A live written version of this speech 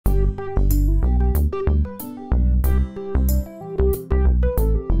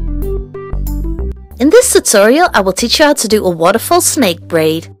tutorial, I will teach you how to do a waterfall snake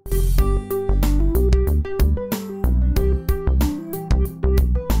braid.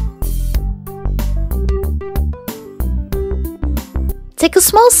 Take a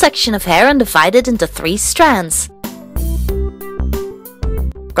small section of hair and divide it into 3 strands.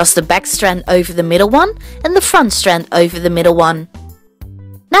 Cross the back strand over the middle one and the front strand over the middle one.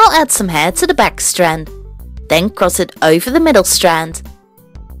 Now add some hair to the back strand. Then cross it over the middle strand.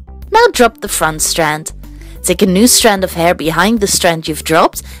 Now drop the front strand. Take a new strand of hair behind the strand you've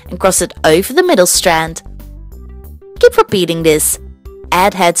dropped and cross it over the middle strand. Keep repeating this.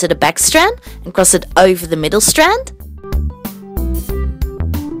 Add hair to the back strand and cross it over the middle strand.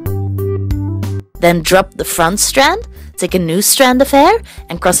 Then drop the front strand, take a new strand of hair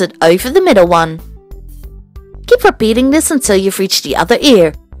and cross it over the middle one. Keep repeating this until you've reached the other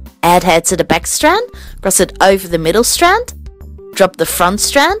ear. Add hair to the back strand, cross it over the middle strand. Drop the front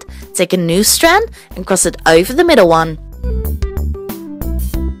strand, take a new strand and cross it over the middle one.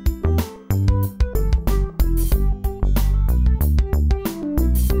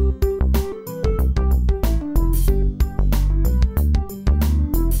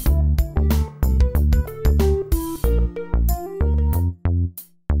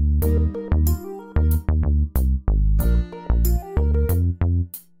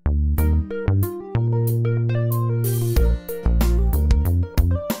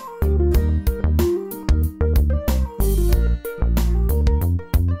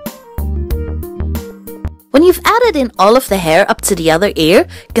 When you've added in all of the hair up to the other ear,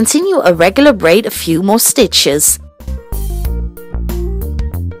 continue a regular braid a few more stitches.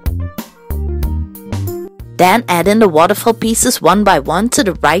 Then add in the waterfall pieces one by one to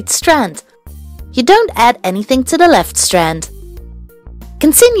the right strand. You don't add anything to the left strand.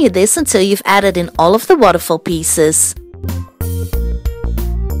 Continue this until you've added in all of the waterfall pieces.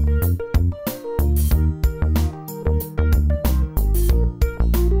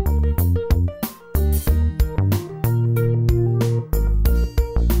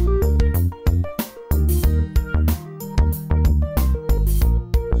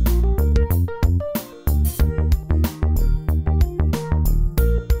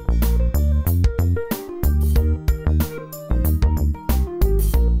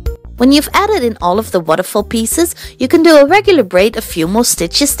 When you've added in all of the waterfall pieces, you can do a regular braid a few more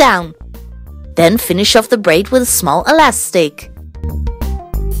stitches down. Then finish off the braid with a small elastic.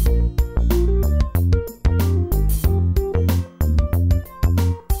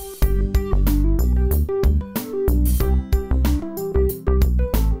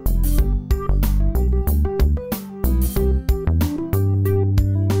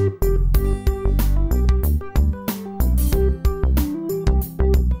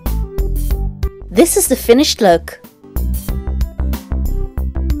 This is the finished look.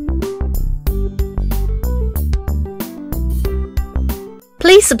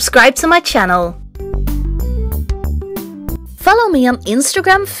 Please subscribe to my channel. Follow me on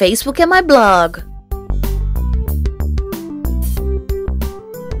Instagram, Facebook and my blog.